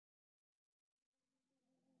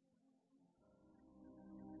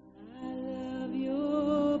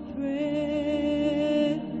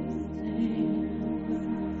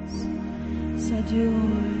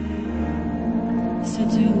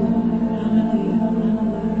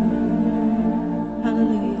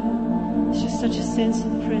sense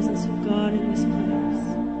of the presence of God in this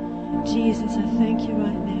place. Jesus, I thank you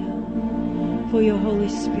right now for your Holy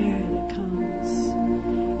Spirit that comes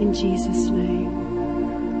in Jesus'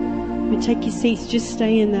 name. But take your seats, just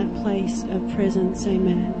stay in that place of presence.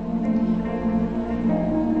 Amen.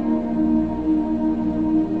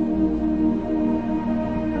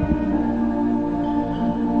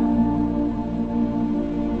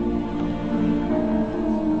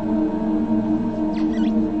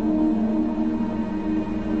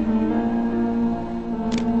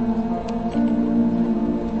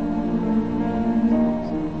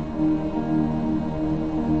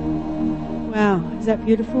 Is that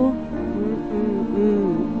beautiful?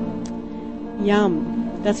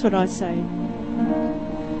 Yum. That's what I say.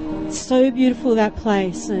 It's so beautiful, that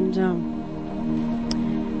place, and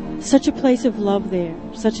such a place of love there,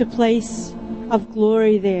 such a place of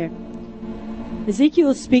glory there.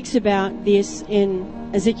 Ezekiel speaks about this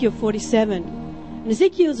in Ezekiel 47. And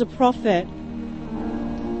Ezekiel is a prophet.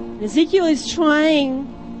 And Ezekiel is trying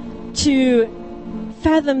to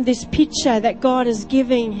fathom this picture that God is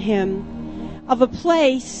giving him of a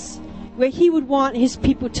place where he would want his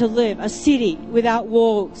people to live, a city without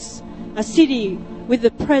walls, a city with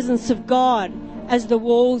the presence of God as the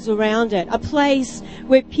walls around it, a place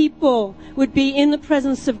where people would be in the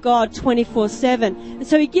presence of God 24/7. And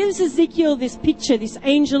so he gives Ezekiel this picture. This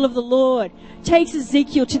angel of the Lord takes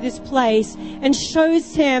Ezekiel to this place and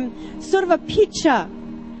shows him sort of a picture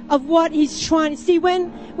of what he's trying to see.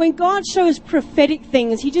 When God shows prophetic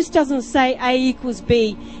things, he just doesn't say A equals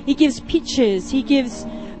B. He gives pictures, he gives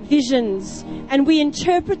visions, and we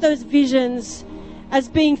interpret those visions as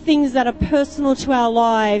being things that are personal to our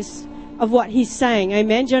lives of what he's saying.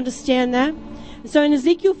 Amen? Do you understand that? So in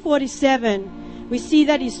Ezekiel 47, we see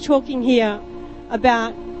that he's talking here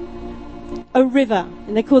about a river,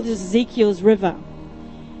 and they call this Ezekiel's river.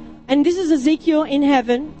 And this is Ezekiel in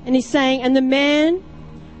heaven, and he's saying, and the man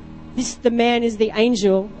is the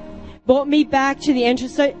angel, brought me back to the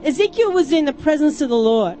entrance. So Ezekiel was in the presence of the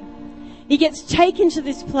Lord. He gets taken to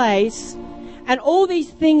this place, and all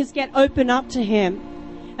these things get opened up to him.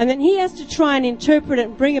 And then he has to try and interpret it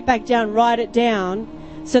and bring it back down, write it down,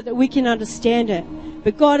 so that we can understand it.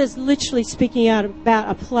 But God is literally speaking out about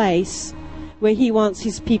a place where he wants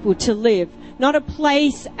his people to live. Not a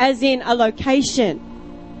place as in a location,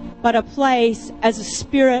 but a place as a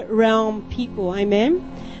spirit realm people. Amen?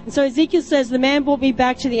 And so Ezekiel says, the man brought me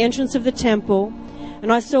back to the entrance of the temple,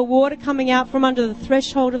 and I saw water coming out from under the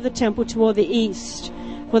threshold of the temple toward the east,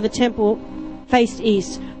 for the temple faced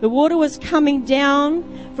east. The water was coming down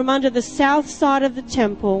from under the south side of the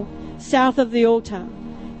temple, south of the altar.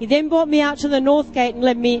 He then brought me out to the north gate and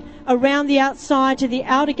led me around the outside to the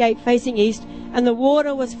outer gate facing east, and the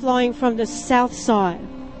water was flowing from the south side.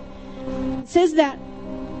 It says that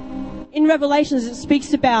in Revelations it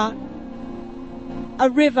speaks about a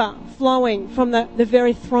river flowing from the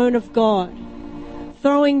very throne of God,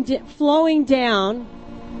 flowing down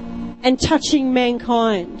and touching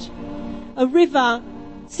mankind. A river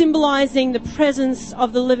symbolizing the presence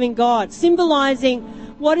of the living God, symbolizing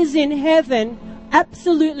what is in heaven,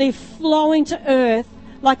 absolutely flowing to earth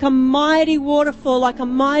like a mighty waterfall, like a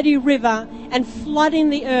mighty river, and flooding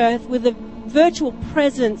the earth with the virtual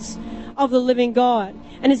presence of the living God.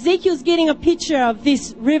 And Ezekiel's getting a picture of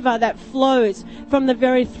this river that flows from the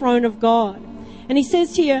very throne of God. And he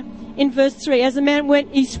says here in verse 3, as the man went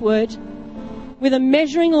eastward with a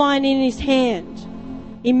measuring line in his hand,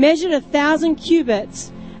 he measured 1,000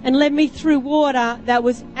 cubits and led me through water that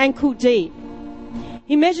was ankle deep.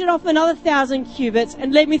 He measured off another 1,000 cubits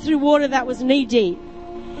and led me through water that was knee deep.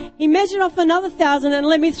 He measured off another 1,000 and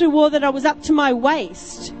led me through water that was up to my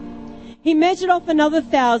waist. He measured off another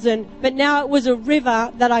 1,000, but now it was a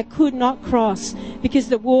river that I could not cross because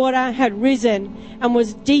the water had risen and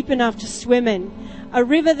was deep enough to swim in. A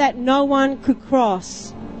river that no one could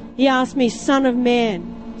cross. He asked me, Son of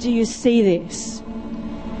man, do you see this?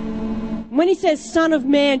 When he says, Son of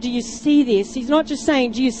man, do you see this? He's not just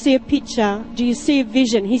saying, do you see a picture? Do you see a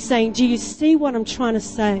vision? He's saying, do you see what I'm trying to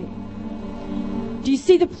say? Do you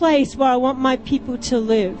see the place where I want my people to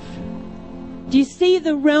live? Do you see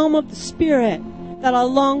the realm of the Spirit that I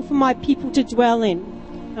long for my people to dwell in?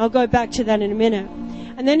 I'll go back to that in a minute.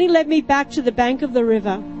 And then he led me back to the bank of the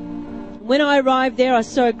river. When I arrived there, I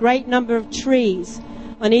saw a great number of trees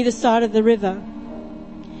on either side of the river.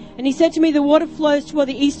 And he said to me, the water flows toward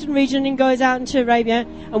the eastern region and goes out into Arabia.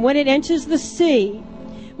 And when it enters the sea,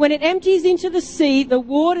 when it empties into the sea, the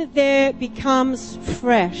water there becomes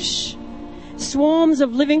fresh. Swarms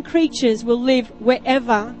of living creatures will live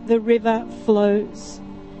wherever the river flows.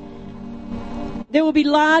 There will be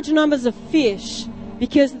large numbers of fish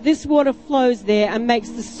because this water flows there and makes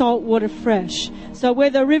the salt water fresh. So where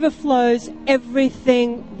the river flows,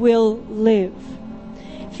 everything will live.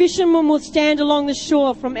 Fishermen will stand along the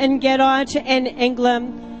shore from En-Gedi to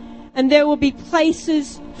En-Eglaim, and there will be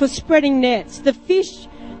places for spreading nets. The fish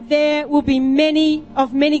there will be many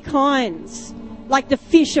kinds, like the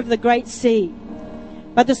fish of the great sea.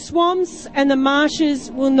 But the swamps and the marshes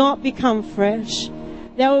will not become fresh.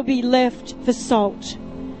 They will be left for salt.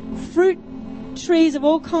 Fruit trees of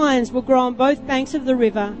all kinds will grow on both banks of the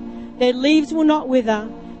river. Their leaves will not wither,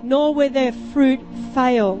 nor will their fruit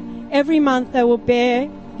fail. Every month they will bear,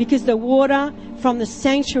 because the water from the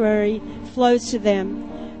sanctuary flows to them,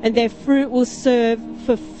 and their fruit will serve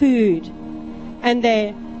for food, and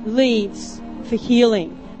their leaves for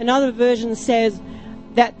healing. Another version says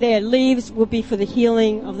that their leaves will be for the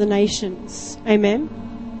healing of the nations. Amen.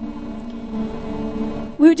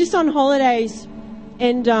 We were just on holidays,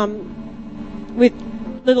 and with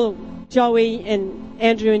little Joey and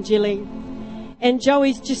Andrew and Jilly, and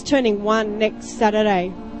Joey's just turning 1 next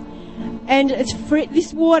Saturday. And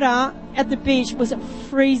this water at the beach was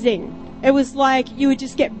freezing. It was like you would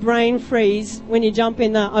just get brain freeze when you jump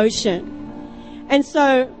in the ocean. And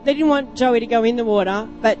so they didn't want Joey to go in the water,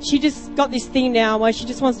 but she just got this thing now where she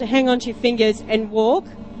just wants to hang onto your fingers and walk.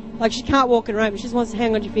 Like she can't walk and run, but she just wants to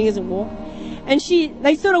hang onto your fingers and walk. And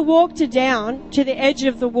they sort of walked her down to the edge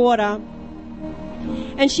of the water,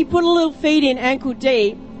 and she put a little feet in ankle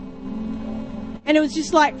deep, and it was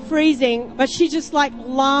just like freezing, but she's just like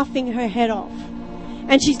laughing her head off.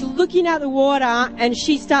 And she's looking at the water, and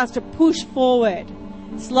she starts to push forward.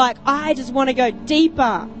 It's like, I just want to go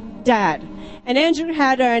deeper, Dad. And Andrew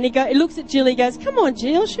had her, and he looks at Jill, he goes, come on,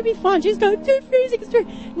 Jill, she'll be fine. She's going, too freezing, it's too...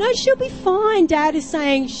 No, she'll be fine. Dad is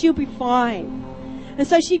saying she'll be fine. And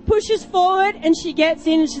so she pushes forward, and she gets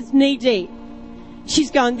in, and she's knee deep.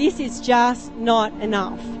 She's going, this is just not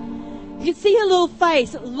enough. You can see her little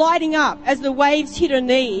face lighting up as the waves hit her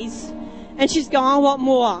knees, and she's going, I want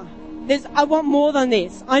more. I want more than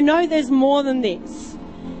this. I know there's more than this.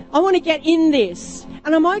 I want to get in this.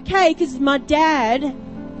 And I'm okay because my dad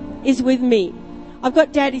is with me. I've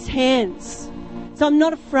got Daddy's hands. So I'm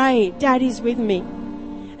not afraid. Daddy's with me.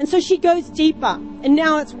 And so she goes deeper, and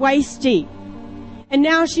now it's waist deep. And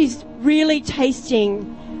now she's really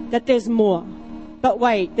tasting that there's more. But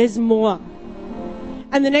wait, there's more.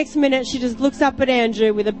 And the next minute she just looks up at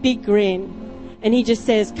Andrew with a big grin, and he just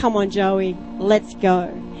says, come on, Joey, let's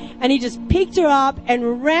go. And he just picked her up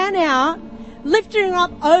and ran out, lifted her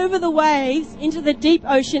up over the waves into the deep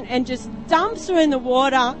ocean, and just dumps her in the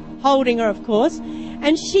water, holding her, of course.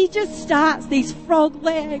 And she just starts these frog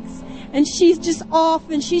legs, and she's just off,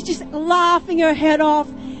 and she's just laughing her head off,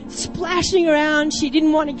 splashing around. She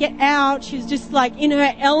didn't want to get out. She was just like in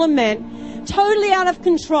her element, totally out of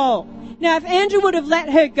control. Now, if Andrew would have let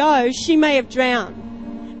her go, she may have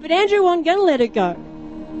drowned. But Andrew wasn't going to let her go.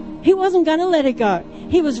 He wasn't going to let her go.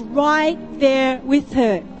 He was right there with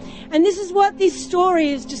her. And this is what this story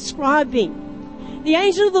is describing. The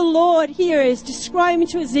angel of the Lord here is describing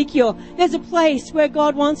to Ezekiel, there's a place where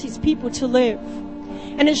God wants his people to live.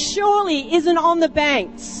 And it surely isn't on the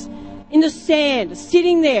banks, in the sand,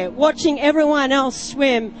 sitting there, watching everyone else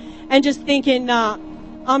swim and just thinking, nah,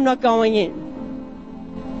 I'm not going in.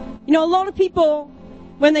 You know, a lot of people,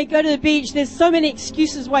 when they go to the beach, there's so many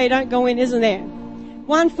excuses why you don't go in, isn't there?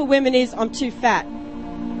 One for women is, I'm too fat.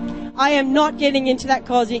 I am not getting into that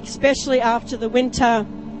cozy, especially after the winter.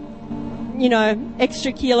 You know,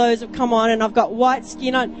 extra kilos have come on, and I've got white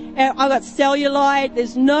skin on. I've got cellulite.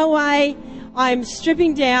 There's no way I'm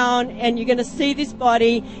stripping down and you're going to see this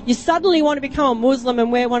body. You suddenly want to become a Muslim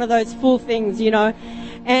and wear one of those full things, you know.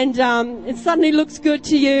 And it suddenly looks good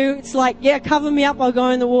to you. It's like, yeah, cover me up, I'll go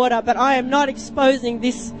in the water. But I am not exposing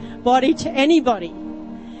this body to anybody.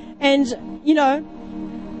 And, you know,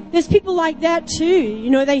 there's people like that too. You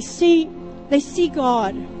know, they see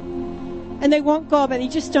God. And they want God, but they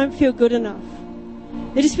just don't feel good enough.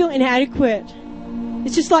 They just feel inadequate.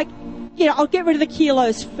 It's just like, you know, I'll get rid of the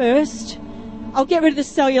kilos first. I'll get rid of the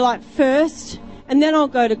cellulite first. And then I'll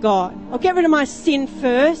go to God. I'll get rid of my sin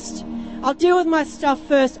first. I'll deal with my stuff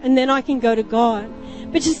first, and then I can go to God.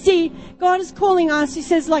 But you see, God is calling us, he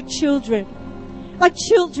says, like children. Like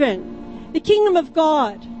children. The kingdom of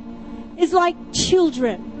God is like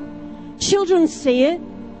children. Children see it.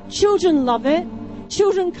 Children love it.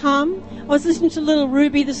 Children come. I was listening to little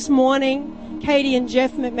Ruby this morning. Katie and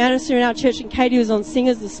Jeff McManus are in our church, and Katie was on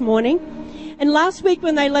Singers this morning. And last week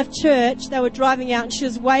when they left church, they were driving out, and she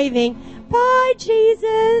was waving, bye,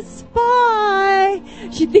 Jesus, bye.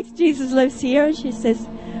 She thinks Jesus lives here, and she says,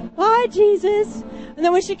 bye, Jesus. And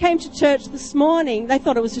then when she came to church this morning, they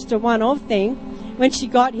thought it was just a one-off thing. when she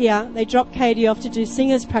got here, they dropped Katie off to do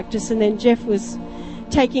singers practice, and then Jeff was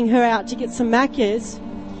taking her out to get some Maccas,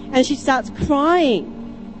 and she starts crying.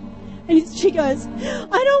 And she goes, I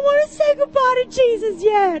don't want to say goodbye to Jesus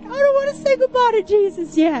yet. I don't want to say goodbye to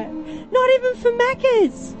Jesus yet. Not even for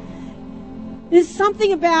Maccas. There's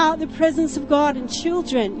something about the presence of God and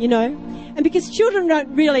children, And because children don't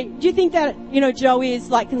really, do you think that, Joey is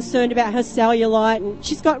like concerned about her cellulite, and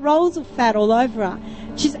she's got rolls of fat all over her.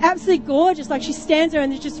 She's absolutely gorgeous. Like she stands there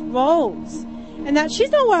and there's just rolls. And that she's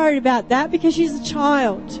not worried about that because she's a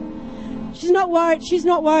child. She's not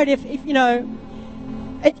worried if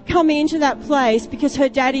it coming into that place because her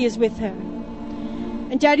daddy is with her.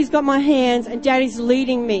 And daddy's got my hands and daddy's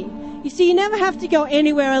leading me. You see, you never have to go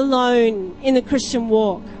anywhere alone in the Christian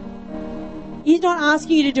walk. He's not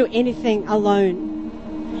asking you to do anything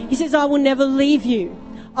alone. He says, I will never leave you.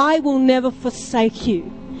 I will never forsake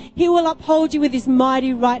you. He will uphold you with his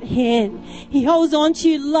mighty right hand. He holds on to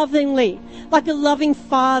you lovingly, like a loving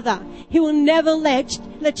father. He will never let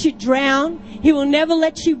you drown. He will never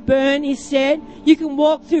let you burn, he said. You can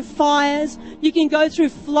walk through fires. You can go through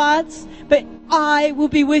floods, but I will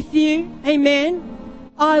be with you. Amen.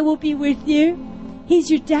 I will be with you.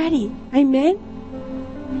 He's your daddy. Amen.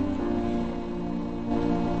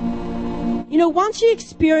 Once you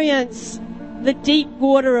experience the deep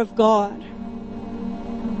water of God,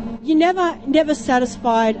 you're never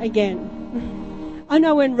satisfied again. I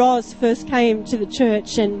know when Roz first came to the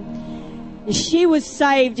church and she was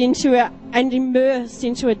saved and immersed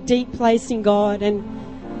into a deep place in God, and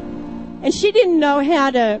she didn't know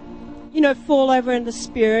how to, fall over in the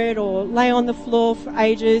Spirit or lay on the floor for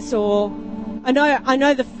ages. Or I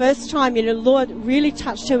know the first time, the Lord really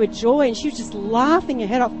touched her with joy, and she was just laughing her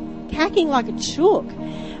head off, cacking like a chook,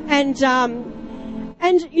 and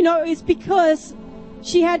it's because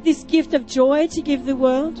she had this gift of joy to give the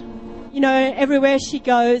world. Everywhere she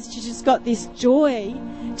goes, she's just got this joy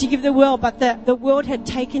to give the world, but the world had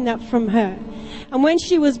taken that from her. And when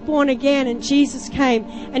she was born again and Jesus came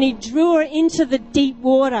and he drew her into the deep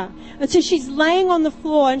water, and so she's laying on the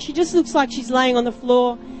floor, and she just looks like she's laying on the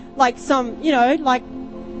floor like some, like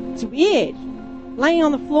it's weird. Laying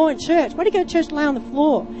on the floor in church. Why do you go to church and lay on the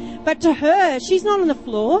floor? But to her, she's not on the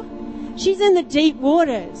floor. She's in the deep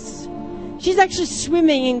waters. She's actually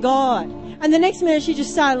swimming in God. And the next minute she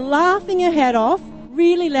just started laughing her head off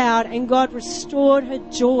really loud, and God restored her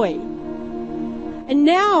joy. And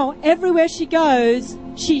now everywhere she goes,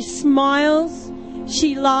 she smiles,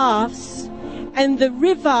 she laughs, and the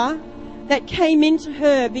river that came into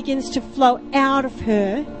her begins to flow out of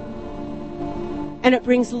her, and it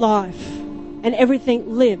brings life. And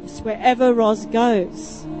everything lives wherever Roz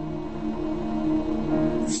goes.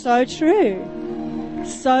 So true.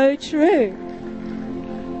 So true.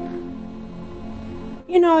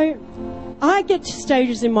 I get to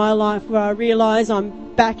stages in my life where I realise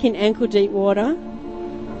I'm back in ankle deep water,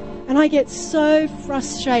 and I get so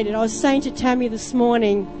frustrated. I was saying to Tammy this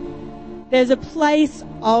morning, there's a place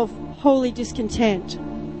of holy discontent.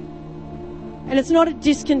 And it's not a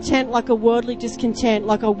discontent like a worldly discontent,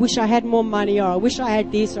 like I wish I had more money, or I wish I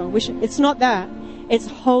had this, or it's not that. It's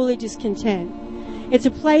holy discontent. It's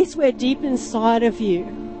a place where deep inside of you,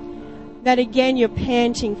 that again you're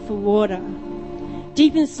panting for water.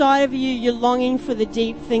 Deep inside of you, you're longing for the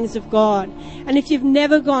deep things of God. And if you've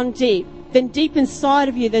never gone deep, then deep inside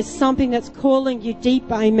of you, there's something that's calling you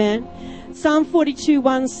deeper, amen. Psalm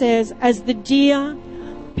 42:1 says, as the deer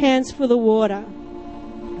pants for the water,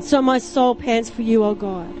 so my soul pants for you, O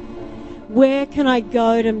God. Where can I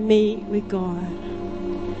go to meet with God?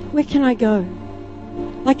 Where can I go?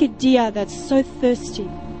 Like a deer that's so thirsty,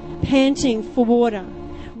 panting for water,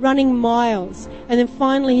 running miles, and then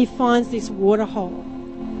finally he finds this water hole.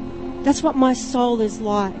 That's what my soul is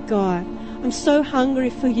like, God. I'm so hungry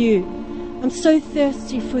for you. I'm so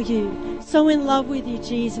thirsty for you. So in love with you,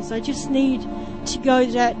 Jesus. I just need to go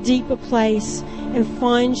to that deeper place and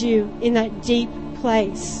find you in that deep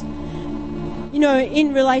place.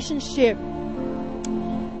 In relationship,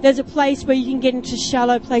 there's a place where you can get into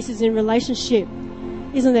shallow places in relationship,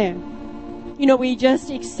 isn't there? Where you just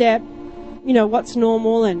accept, what's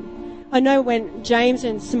normal. And I know when James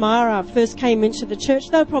and Samara first came into the church,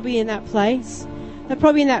 they were probably in that place. They're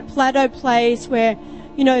probably in that plateau place where,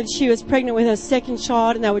 she was pregnant with her second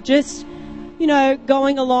child, and they were just,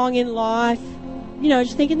 going along in life,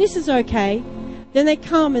 just thinking this is okay. Then they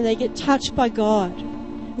come and they get touched by God.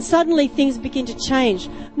 And suddenly things begin to change.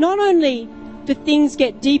 Not only do things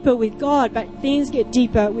get deeper with God, but things get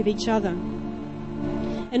deeper with each other.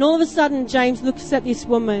 And all of a sudden, James looks at this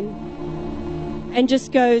woman and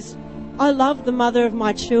just goes, I love the mother of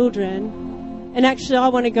my children, and actually I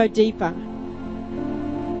want to go deeper.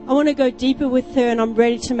 I want to go deeper with her, and I'm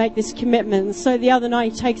ready to make this commitment. And so the other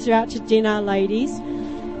night he takes her out to dinner, ladies,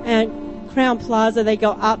 and Crown Plaza, they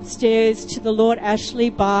go upstairs to the Lord Ashley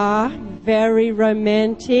bar. Very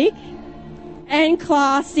romantic and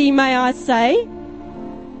classy, may I say.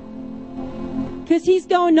 Because he's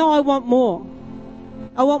going, no, I want more.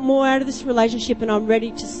 I want more out of this relationship, and I'm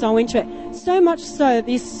ready to sow into it. So much so,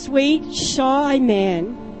 this sweet, shy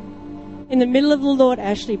man in the middle of the Lord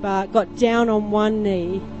Ashley bar got down on one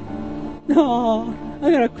knee. Oh, I'm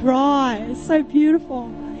going to cry. It's so beautiful.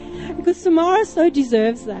 Because Samara so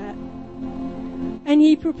deserves that. And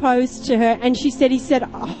he proposed to her, and he said a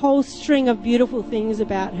whole string of beautiful things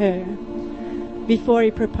about her before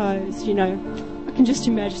he proposed. You know, I can just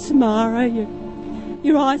imagine, Samara,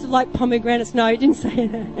 your eyes are like pomegranates. No, he didn't say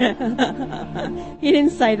that. He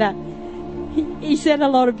didn't say that. He said a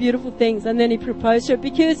lot of beautiful things, and then he proposed to her,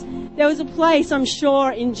 because there was a place, I'm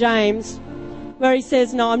sure, in James where he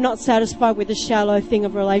says, no, I'm not satisfied with the shallow thing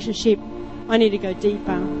of relationship. I need to go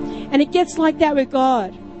deeper. And it gets like that with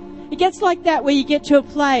God. It gets like that where you get to a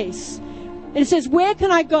place and it says, where can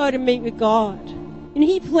I go to meet with God? And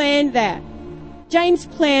he planned that. James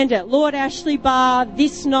planned it. Lord Ashley bar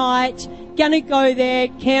this night. Gonna go there,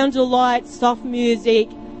 candlelight, soft music.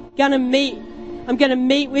 I'm gonna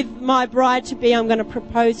meet with my bride to be. I'm gonna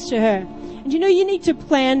propose to her. And you know, you need to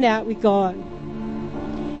plan that with God.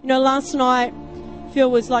 You know, last night Phil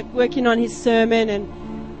was like working on his sermon, and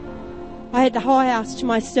I had the whole house to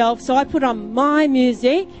myself, so I put on my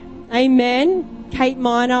music. Amen. Kate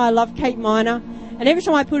Minor. I love Kate Minor. And every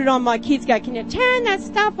time I put it on, my kids go, can you turn that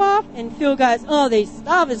stuff off? And Phil goes, oh, this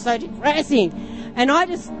stuff is so depressing. And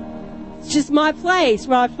it's just my place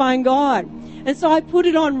where I find God. And so I put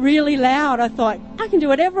it on really loud. I thought, I can do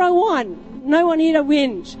whatever I want. No one here to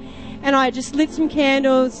whinge. And I just lit some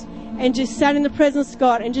candles and just sat in the presence of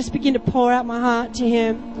God and just began to pour out my heart to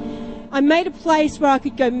him. I made a place where I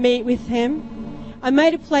could go meet with him. I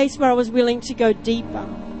made a place where I was willing to go deeper.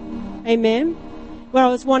 Amen. Where I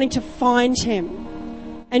was wanting to find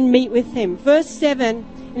him and meet with him. Verse 7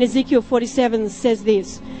 in Ezekiel 47 says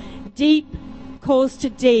this: deep calls to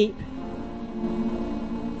deep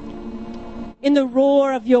in the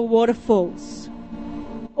roar of your waterfalls.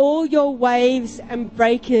 All your waves and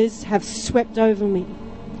breakers have swept over me.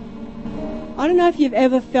 I don't know if you've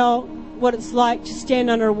ever felt what it's like to stand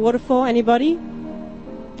under a waterfall. Anybody?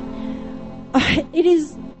 It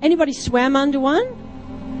is. Anybody swam under one?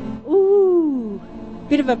 Ooh,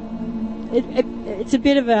 bit of a. It's a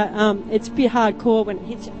bit of a. It's a bit hardcore when it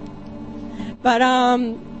hits you, but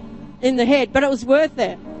in the head. But it was worth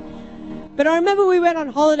it. But I remember we went on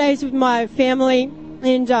holidays with my family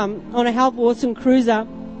and on a Halvorsen cruiser,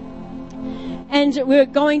 and we were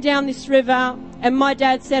going down this river. And my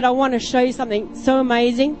dad said, I want to show you something so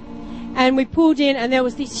amazing. And we pulled in, and there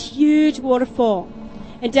was this huge waterfall.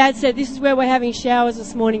 And Dad said, this is where we're having showers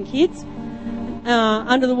this morning, kids,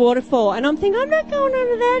 under the waterfall. And I'm thinking, I'm not going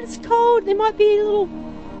under that. It's cold. There might be little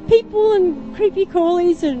people and creepy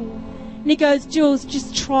crawlies. And he goes, Jules,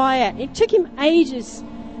 just try it. It took him ages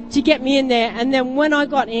to get me in there. And then when I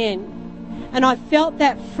got in and I felt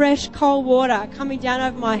that fresh, cold water coming down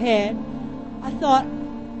over my head, I thought,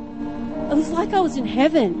 it was like I was in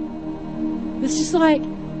heaven. It was just like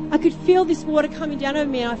I could feel this water coming down over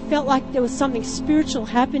me, and I felt like there was something spiritual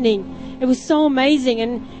happening. It was so amazing.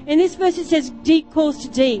 And in this verse it says, deep calls to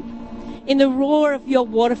deep in the roar of your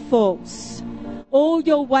waterfalls. All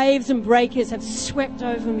your waves and breakers have swept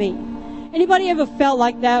over me. Anybody ever felt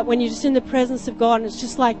like that when you're just in the presence of God and it's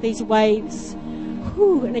just like these waves?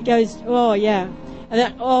 Whew, and it goes, oh yeah. And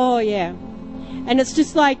then, oh yeah. And it's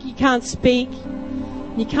just like you can't speak.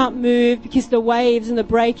 You can't move because the waves and the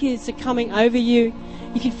breakers are coming over you.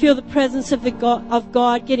 You can feel the presence of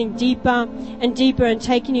God getting deeper and deeper and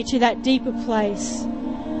taking you to that deeper place.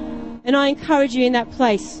 And I encourage you in that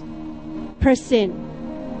place, press in.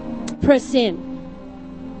 Press in.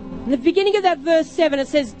 In the beginning of that verse 7, it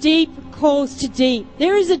says, deep calls to deep.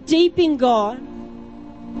 There is a deep in God.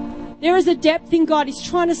 There is a depth in God. He's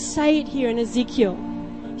trying to say it here in Ezekiel.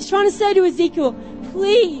 He's trying to say to Ezekiel,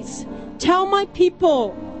 please, tell my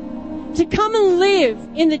people to come and live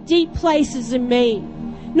in the deep places in me.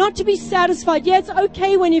 Not to be satisfied. Yeah, it's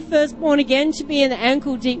okay when you're first born again to be in the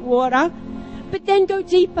ankle deep water, but then go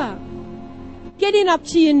deeper. Get in up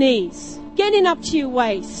to your knees. Get in up to your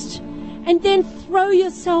waist. And then throw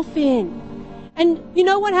yourself in. And you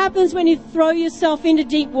know what happens when you throw yourself into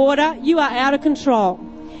deep water? You are out of control.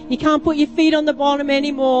 You can't put your feet on the bottom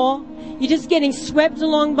anymore. You're just getting swept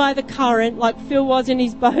along by the current like Phil was in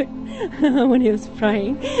his boat when he was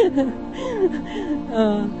praying.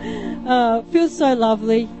 Feels so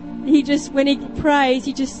lovely. when he prays,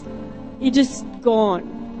 he just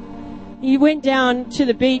gone. He went down to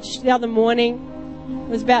the beach the other morning. It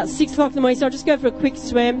was about 6 o'clock in the morning, so I'll just go for a quick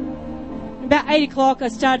swim. About 8 o'clock, I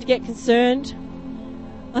started to get concerned.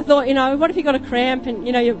 I thought, what if he got a cramp? And,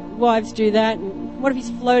 your wives do that. And what if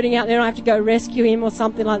he's floating out there and I have to go rescue him or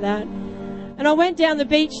something like that? And I went down the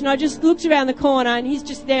beach and I just looked around the corner and he's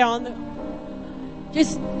just there and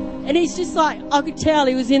he's just like, I could tell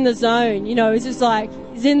he was in the zone. He was just like,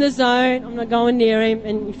 he's in the zone. I'm not going near him.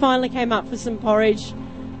 And he finally came up for some porridge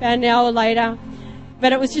about an hour later.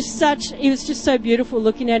 But it was just so beautiful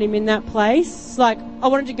looking at him in that place. It's like, I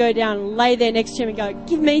wanted to go down and lay there next to him and go,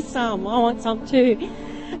 give me some. I want some too.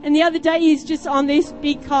 And the other day he's just on this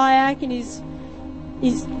big kayak and he's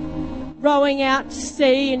rowing out to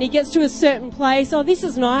sea and he gets to a certain place. Oh, this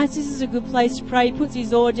is nice. This is a good place to pray. He puts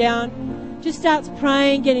his oar down, just starts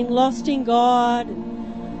praying, getting lost in God.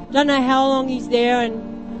 Don't know how long he's there,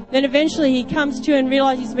 and then eventually he comes to and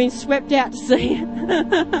realizes he's been swept out to sea.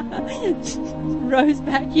 Rows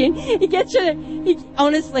back in.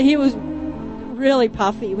 Honestly, he was really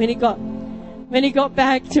puffy when he got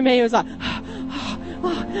back to me. He was like,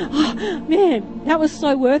 man, that was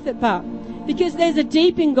so worth it, but because there's a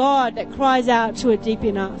deep in God that cries out to a deep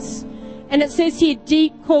in us. And it says here,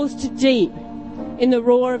 deep calls to deep in the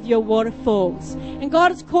roar of your waterfalls. And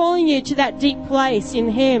God is calling you to that deep place in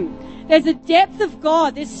Him. There's a depth of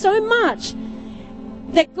God. There's so much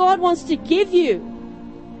that God wants to give you.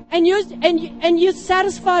 And you're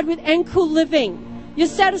satisfied with ankle living. You're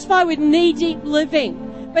satisfied with knee-deep living.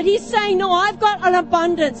 But He's saying, no, I've got an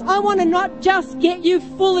abundance. I want to not just get you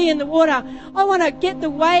fully in the water. I want to get the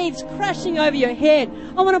waves crashing over your head.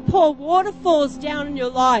 I want to pour waterfalls down in your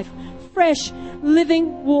life. Fresh,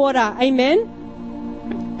 living water. Amen?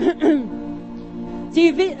 See,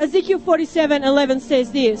 Ezekiel 47:11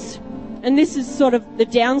 says this, and this is sort of the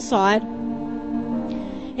downside.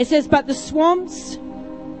 It says, but the swamps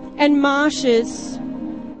and marshes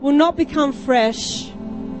will not become fresh.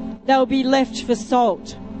 They'll be left for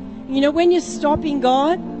salt. When you stop in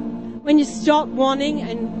God, when you stop wanting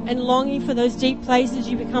and longing for those deep places,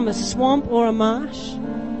 you become a swamp or a marsh.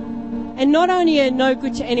 And not only are you no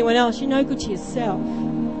good to anyone else, you're no good to yourself.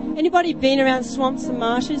 Anybody been around swamps and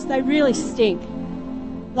marshes? They really stink.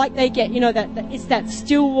 Like they get, it's that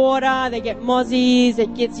still water, they get mozzies,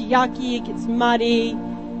 it gets yucky, it gets muddy.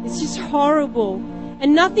 It's just horrible.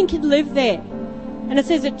 And nothing can live there. And it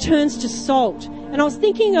says it turns to salt. And I was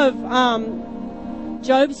thinking of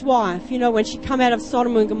Job's wife, when she come out of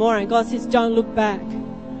Sodom and Gomorrah and God says, don't look back.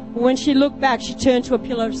 Well, when she looked back, she turned to a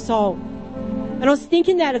pillar of salt. And I was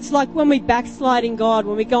thinking that it's like when we backslide in God,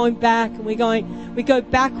 when we're going back and we go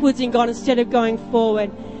backwards in God instead of going forward,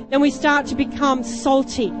 then we start to become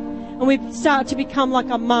salty and we start to become like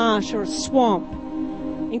a marsh or a swamp.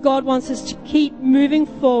 And God wants us to keep moving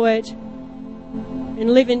forward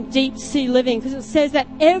and live in deep sea living, because it says that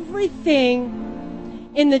everything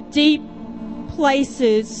in the deep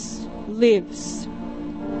places lives.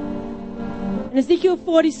 And Ezekiel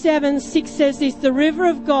 47:6 says this, the river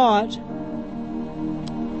of God,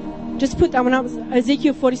 just put that one up,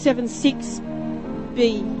 Ezekiel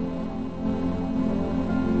 47:6b.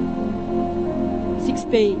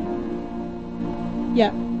 6b.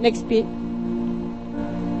 Yeah, next bit.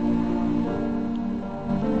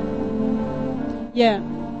 Yeah.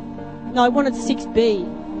 No, I wanted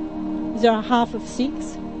 6b. Is there a half of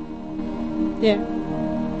 6? Yeah.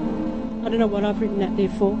 I don't know what I've written that there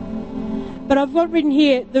for. But I've got written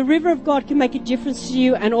here, the river of God can make a difference to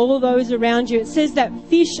you and all of those around you. It says that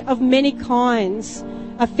fish of many kinds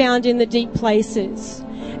are found in the deep places.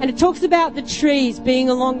 And it talks about the trees being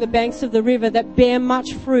along the banks of the river that bear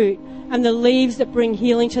much fruit and the leaves that bring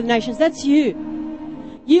healing to the nations. That's you.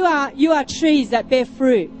 You are trees that bear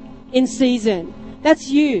fruit in season. That's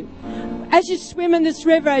you. As you swim in this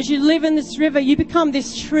river, as you live in this river, you become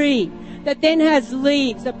this tree that then has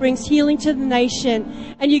leaves that brings healing to the nation.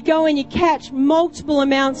 And you go and you catch multiple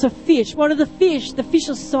amounts of fish. What are the fish? The fish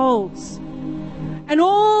are souls. And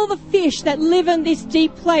all the fish that live in this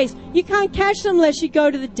deep place, you can't catch them unless you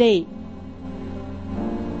go to the deep.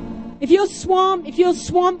 If you're swamp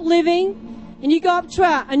living, and you go up to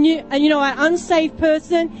an unsaved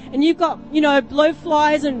person, and you've got,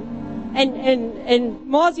 blowflies and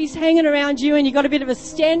mozzies hanging around you, and you've got a bit of a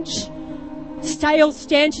stench, stale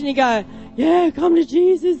stench, and you go, yeah, come to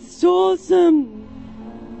Jesus, it's awesome.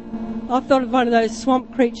 I thought of one of those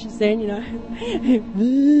swamp creatures then,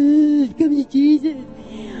 come to Jesus.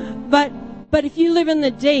 But if you live in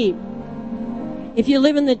the deep,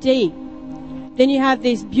 then you have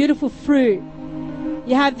this beautiful fruit.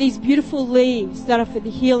 You have these beautiful leaves that are for the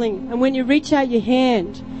healing. And when you reach out your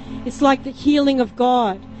hand It's like the healing of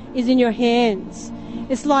God is in your hands.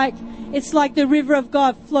 It's like the river of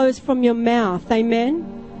God flows from your mouth. Amen.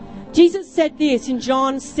 Jesus said this in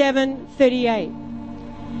John 7:38.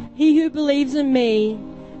 He who believes in me,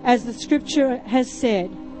 as the scripture has said,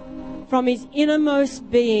 from his innermost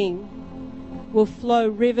being will flow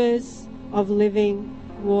rivers of living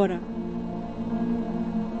water.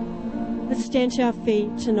 Let's stand to our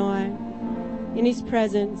feet tonight in his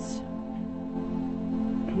presence.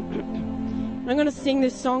 I'm going to sing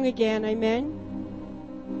this song again, amen.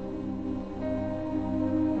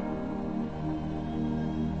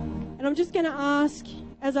 And I'm just going to ask,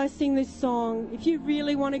 as I sing this song, if you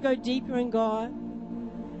really want to go deeper in God,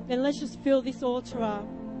 then let's just fill this altar up.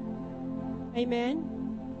 Amen.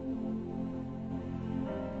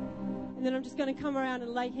 And then I'm just going to come around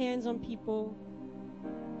and lay hands on people,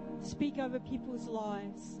 speak over people's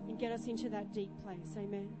lives, and get us into that deep place.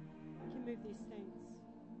 Amen. You can move these things.